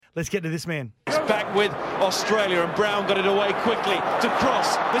Let's get to this man. It's back with Australia, and Brown got it away quickly to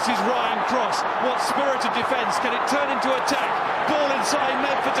Cross. This is Ryan Cross. What spirited defence. Can it turn into attack? Ball inside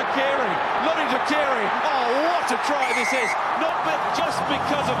net for Tuqiri. Lote Tuqiri. Oh, what a try this is. Not just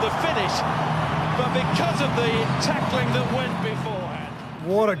because of the finish, but because of the tackling that went beforehand.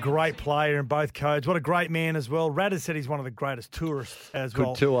 What a great player in both codes. What a great man as well. Rad has said he's one of the greatest tourists as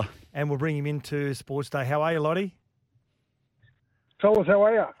well. Good tour. And we'll bring him into Sportsday. How are you, Lottie? Fellas, how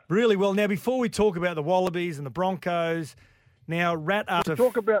are you? Really well. Now, before we talk about the Wallabies and the Broncos, now, Rat after...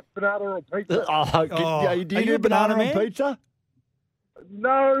 Talk about banana on pizza. Do you do banana on pizza?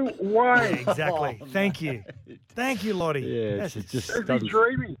 No way. Yeah, exactly. Thank you. Thank you, Lottie. Yeah, it just doesn't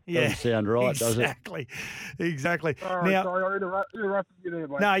sound right, does it? Exactly. Now, sorry, I interrupted you there,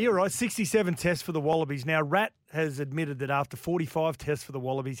 mate. No, you're right. 67 tests for the Wallabies. Now, Rat has admitted that after 45 tests for the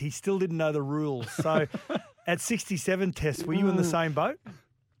Wallabies, he still didn't know the rules. So, at 67 tests, were you in the same boat?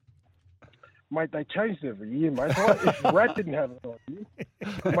 Mate, they changed every year, mate. If Rat didn't have an idea,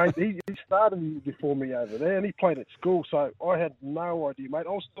 mate, he started before me over there, and he played at school, so I had no idea, mate.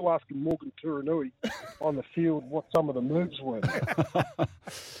 I was still asking Morgan Turinui on the field what some of the moves were.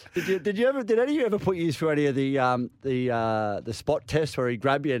 Did any of you ever put you through any of the spot tests where he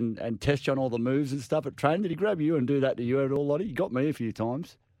grab you and test you on all the moves and stuff at training? Did he grab you and do that to you at all, Lottie? He got me a few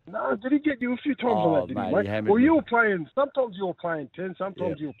times. No, did he get you a few times on that, did he, mate? Well, you were playing, sometimes you were playing 10,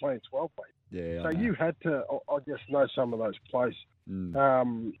 sometimes you were playing 12, mate. Yeah, so you had to, I guess, know some of those plays.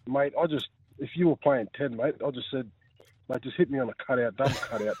 Mate, if you were playing 10, mate, I just said, mate, just hit me on a cutout, double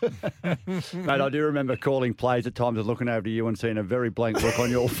cutout. Mate, I do remember calling plays at times and looking over to you and seeing a very blank look on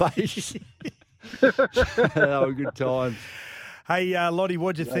your face. They were good times. Hey, Lottie,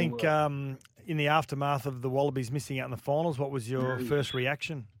 what do you think in the aftermath of the Wallabies missing out in the finals? What was your first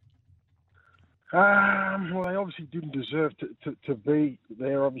reaction? Well, they obviously didn't deserve to be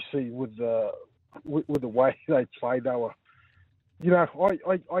there. Obviously, with the way they played, they were. You know,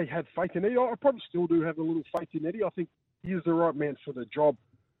 I had faith in Eddie. I probably still do have a little faith in Eddie. I think he is the right man for the job.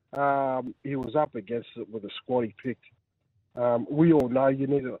 He was up against it with the squad he picked. We all know you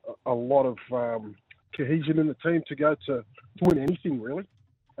need a lot of cohesion in the team to go to win anything, really.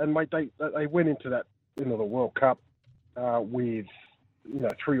 And mate, they went into the World Cup with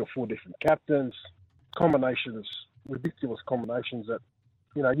 3 or 4 different captains, combinations, ridiculous combinations that,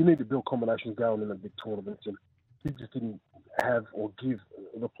 you need to build combinations going in the big tournaments. And he just didn't have or give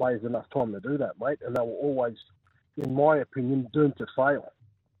the players enough time to do that, mate. And they were always, in my opinion, doomed to fail.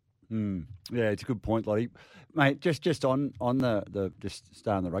 Yeah, it's a good point, Lottie. Mate, just on the just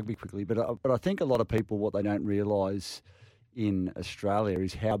stay on the rugby quickly, but I think a lot of people, what they don't realise in Australia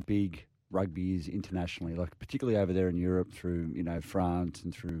is how big rugby is internationally, like particularly over there in Europe through, France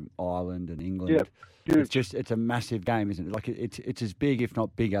and through Ireland and England. Yeah, it's a massive game, isn't it? Like it's as big, if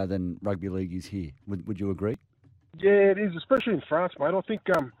not bigger, than rugby league is here. Would you agree? Yeah, it is, especially in France, mate. I think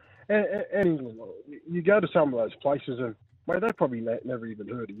and England. You go to some of those places and, mate, they probably never even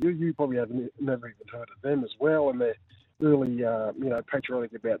heard of you. You probably haven't never even heard of them as well, and they're really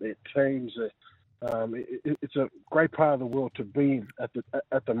patriotic about their teams. It's a great part of the world to be in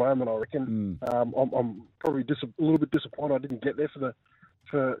at the moment, I reckon. I'm probably a little bit disappointed I didn't get there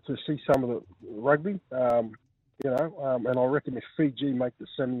to see some of the rugby. And I reckon if Fiji make the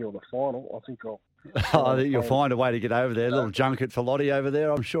semi or the final, I think I think you'll find a way to get over there. A little junket for Lottie over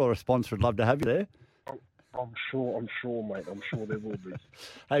there. I'm sure a sponsor would love to have you there. I'm sure, mate. I'm sure there will be.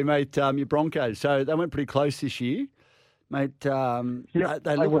 Hey, mate, your Broncos. So they went pretty close this year. Mate, they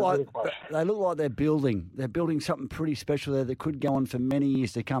look like they're building something pretty special there that could go on for many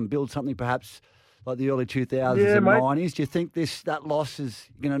years to come. Build something perhaps like the early 2000s and 90s. Do you think that loss is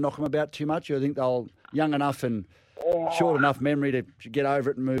going to knock them about too much, or do you think they're young enough and short enough memory to get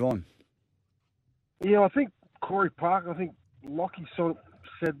over it and move on? Yeah, I think Corey Park, Lockie sort of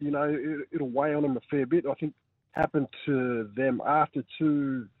said, it'll weigh on them a fair bit. I think happened to them after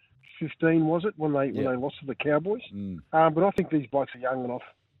 2015, was it, when they lost to the Cowboys? But I think these blokes are young enough,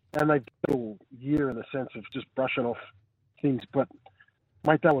 and they've got all year in the sense of just brushing off things. But,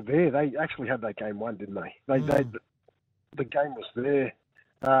 mate, they were there. They actually had that game won, didn't they? The game was there.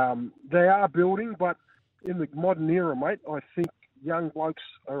 They are building, but in the modern era, mate, I think young blokes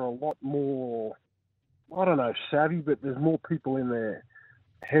are a lot more, I don't know, savvy, but there's more people in their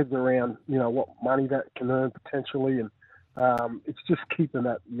heads around, what money that can earn potentially, and it's just keeping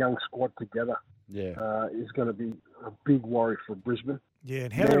that young squad together. Is going to be a big worry for Brisbane. Yeah,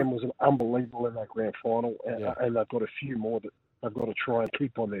 and Nam was unbelievable in that grand final, and they've got a few more they've got to try and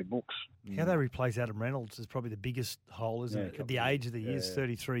keep on their books. How they replace Adam Reynolds is probably the biggest hole, isn't it? At the age of the years,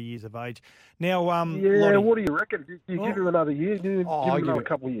 33 years of age. Now, Lottie, what do you reckon? Do you give him another year? Do you give him another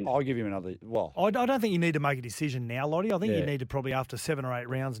couple of years? I'll give him another. Well, I don't think you need to make a decision now, Lottie. I think you need to probably after 7 or 8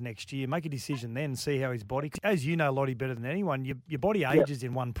 rounds next year make a decision then, see how his body. As you know, Lottie, better than anyone, your body ages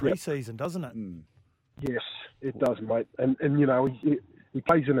in one pre-season, doesn't it? Yes, it does, mate. And you know, he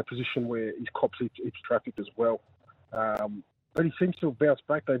plays in a position where his cops each traffic as well. But he seems to have bounced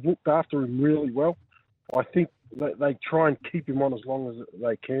back. They've looked after him really well. I think they try and keep him on as long as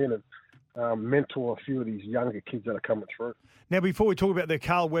they can and mentor a few of these younger kids that are coming through. Now, before we talk about the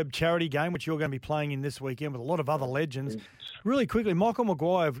Carl Webb charity game, which you're going to be playing in this weekend with a lot of other legends, really quickly, Michael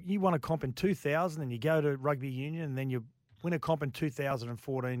Maguire, you won a comp in 2000 and you go to rugby union and then you win a comp in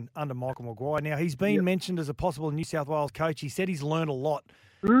 2014 under Michael Maguire. Now, he's been mentioned as a possible New South Wales coach. He said he's learned a lot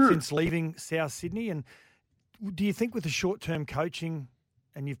since leaving South Sydney. And do you think with the short-term coaching,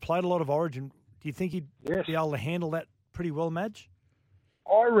 and you've played a lot of Origin, do you think he'd be able to handle that pretty well, Madge?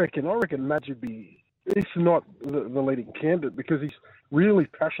 I reckon Madge would be, if not the leading candidate, because he's really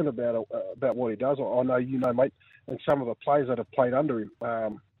passionate about what he does. I know you know, mate, and some of the players that have played under him,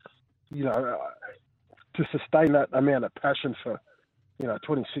 to sustain that amount of passion for,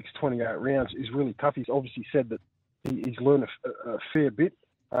 26, 28 rounds is really tough. He's obviously said that he's learned a fair bit.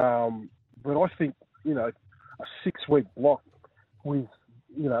 But I think, a 6-week block with,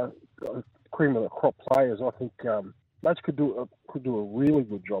 cream of the crop players, I think Madge could do a really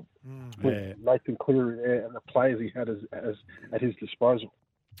good job with Nathan Cleary there and the players he had as at his disposal.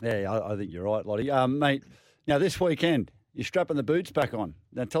 Yeah, I think you're right, Lottie. Mate, now this weekend, you're strapping the boots back on.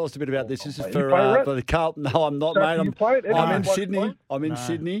 Now tell us a bit about this. This is for the Carlton. No, I'm not, mate. I'm in Sydney. I'm in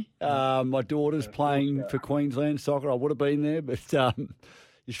Sydney. My daughter's playing for Queensland soccer. I would have been there, but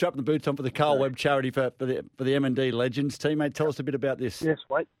you're strapping the boots on for the Carl Webb charity for the M&D Legends team, mate. Tell us a bit about this. Yes,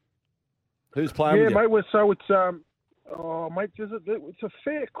 mate. Who's playing with you? Yeah, mate. So it's it's a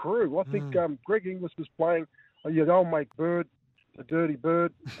fair crew. I think Greg Inglis was playing. Your old mate Bird, the Dirty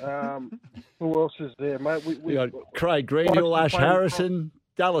Bird. Who else is there, mate? We got Craig Greenhill, Ash Harrison,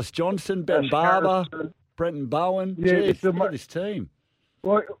 Dallas Johnson, Ben Barber, Brenton Bowen. Yeah, look at this team.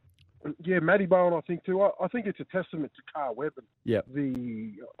 Well, yeah, Matty Bowen, I think too. I think it's a testament to Carl Webb and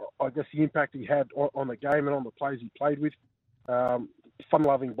the impact he had on the game and on the players he played with.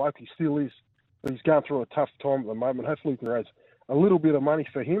 Fun-loving bloke, he still is. But he's going through a tough time at the moment. Hopefully he can raise a little bit of money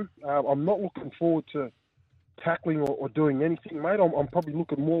for him. I'm not looking forward to tackling or doing anything, mate. I'm probably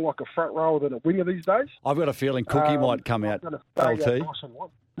looking more like a front rower than a winger these days. I've got a feeling Cookie might come out, LT.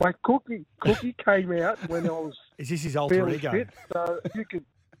 Mate, Cookie came out when I was Is this his alter ego? Fit, so you could...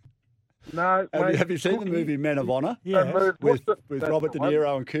 No, have you seen the movie Men of Honor? Yeah. With Robert De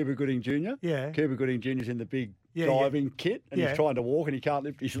Niro and Cuba Gooding Jr.? Yeah. Cuba Gooding Jr.'s in the big diving kit and he's trying to walk and he can't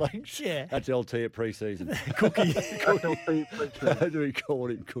lift his legs. Yeah. That's LT at pre-season. Cookie. How do we call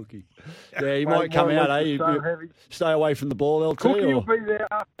him Cookie? Yeah, he might come out, eh? Stay away from the ball, LT. Cookie will be there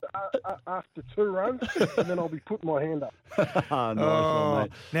after 2 runs and then I'll be putting my hand up. Nice one,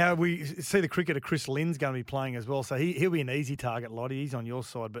 mate. Now, we see the cricketer Chris Lynn's going to be playing as well, so he'll be an easy target, Lottie. He's on your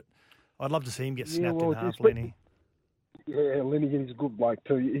side, but I'd love to see him get snapped in half, Lenny. Yeah, Lenny is a good bloke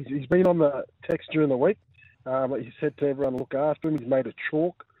too. He's been on the text during the week. He said to everyone, look after him. He's made a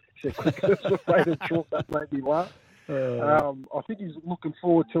chalk. He said, cricketers have made a chalk. That made me laugh. I think he's looking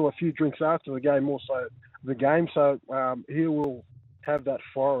forward to a few drinks after the game, more so the game. So he will have that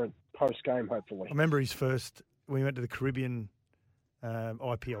foreign post-game, hopefully. I remember his first, when he went to the Caribbean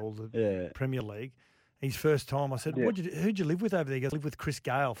IPL, the Premier League. His first time, I said, who'd you live with over there? He goes, I lived with Chris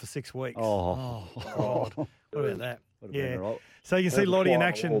Gale for 6 weeks. Oh God. What about that? Yeah. Right. So you can see Lottie in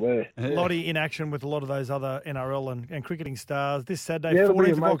action. Lottie in action with a lot of those other NRL and cricketing stars this Saturday,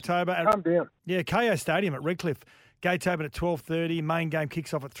 14th of October. Come down. Yeah, KO Stadium at Redcliffe. Gates open at 12:30. Main game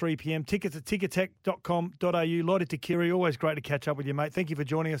kicks off at 3 p.m. Tickets at ticketek.com.au. Lote Tuqiri, always great to catch up with you, mate. Thank you for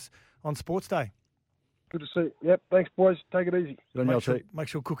joining us on Sports Day. Good to see you. Yep, thanks, boys. Take it easy. Make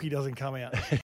sure Cookie doesn't come out.